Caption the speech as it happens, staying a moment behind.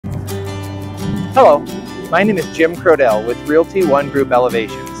Hello, my name is Jim Krodel with Realty ONE Group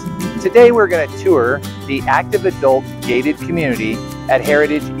Elevations. Today we're going to tour the active adult gated community at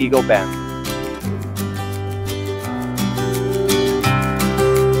Heritage Eagle Bend.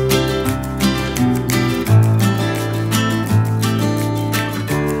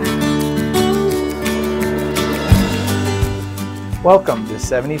 Welcome to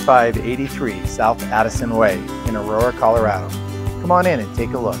 7583 South Addison Way in Aurora, Colorado. Come on in and take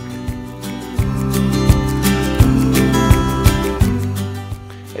a look.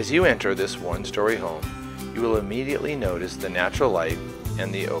 As you enter this one-story home, you will immediately notice the natural light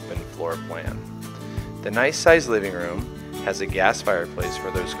and the open floor plan. The nice-sized living room has a gas fireplace for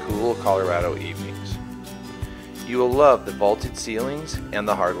those cool Colorado evenings. You will love the vaulted ceilings and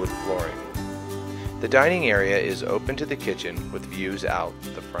the hardwood flooring. The dining area is open to the kitchen with views out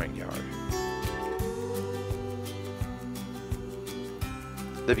the front yard.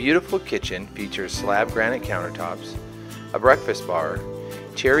 The beautiful kitchen features slab granite countertops, a breakfast bar,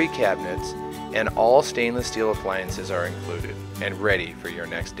 cherry cabinets, and all stainless steel appliances are included and ready for your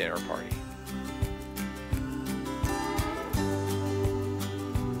next dinner party.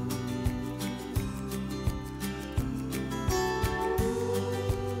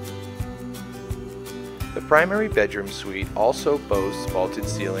 The primary bedroom suite also boasts vaulted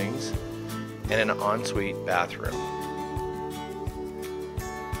ceilings and an ensuite bathroom.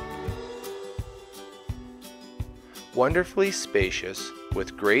 Wonderfully spacious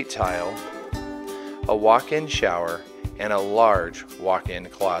with great tile, a walk-in shower, and a large walk-in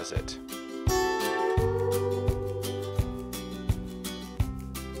closet.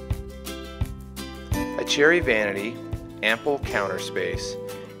 A cherry vanity, ample counter space,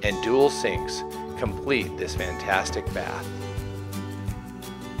 and dual sinks complete this fantastic bath.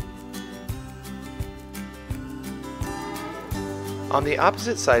 On the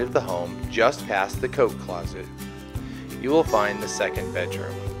opposite side of the home, just past the coat closet, you will find the second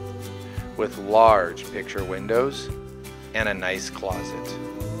bedroom with large picture windows and a nice closet.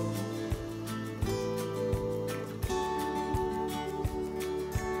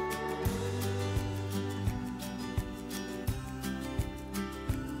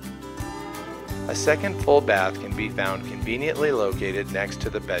 A second full bath can be found conveniently located next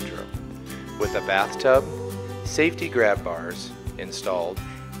to the bedroom, with a bathtub, safety grab bars installed,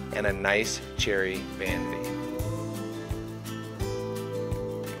 and a nice cherry vanity.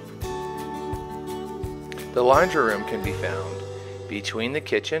 The laundry room can be found between the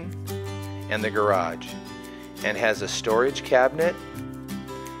kitchen and the garage and has a storage cabinet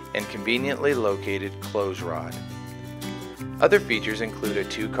and conveniently located clothes rod. Other features include a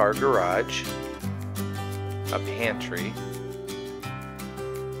 2-car garage, a pantry,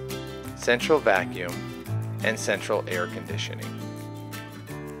 central vacuum, and central air conditioning.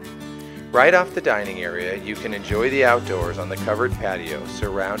 Right off the dining area, you can enjoy the outdoors on the covered patio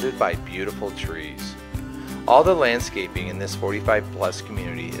surrounded by beautiful trees. All the landscaping in this 45-plus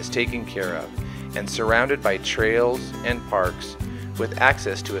community is taken care of and surrounded by trails and parks with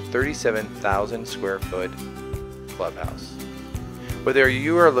access to a 37,000 square foot clubhouse. Whether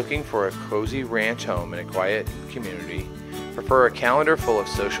you are looking for a cozy ranch home in a quiet community, prefer a calendar full of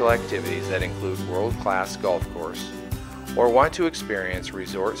social activities that include world-class golf course, or want to experience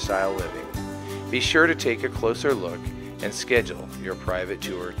resort-style living, be sure to take a closer look and schedule your private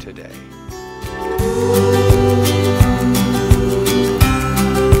tour today.